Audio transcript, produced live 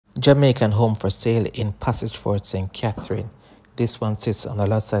Jamaican home for sale in Passage Fort St. Catherine. This one sits on a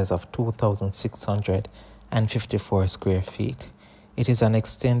lot size of 2,654 square feet. It is an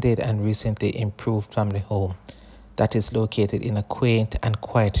extended and recently improved family home that is located in a quaint and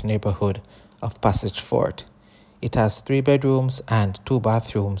quiet neighborhood of Passage Fort. It has 3 bedrooms and 2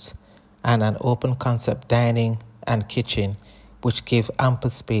 bathrooms and an open concept dining and kitchen which give ample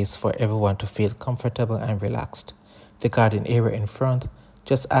space for everyone to feel comfortable and relaxed. The garden area in front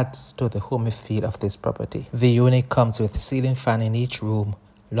just adds to the homey feel of this property. The unit comes with a ceiling fan in each room,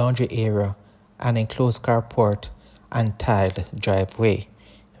 laundry area, an enclosed carport, and tiled driveway.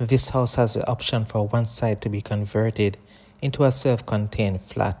 This house has the option for one side to be converted into a self-contained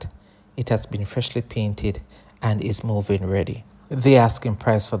flat. It has been freshly painted and is move-in ready. The asking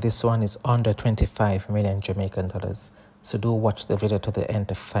price for this one is under 25 million Jamaican dollars. So do watch the video to the end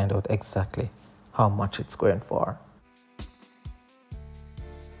to find out exactly how much it's going for.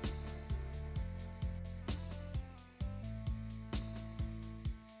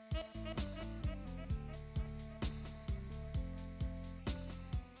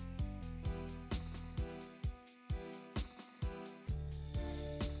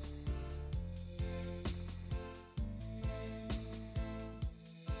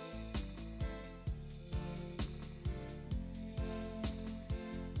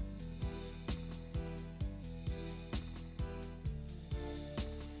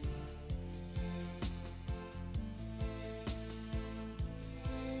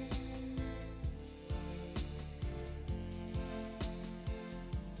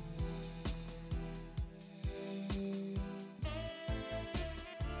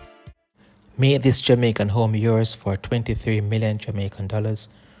 Make this Jamaican home yours for 23 million Jamaican dollars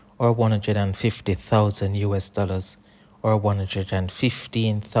or 150,000 US dollars or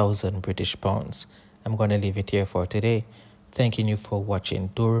 115,000 British pounds. I'm going to leave it here for today. Thanking you for watching.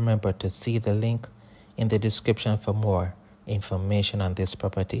 Do remember to see the link in the description for more information on this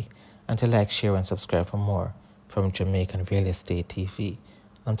property and to like, share and subscribe for more from Jamaican Real Estate TV.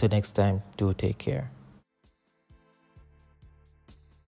 Until next time, do take care.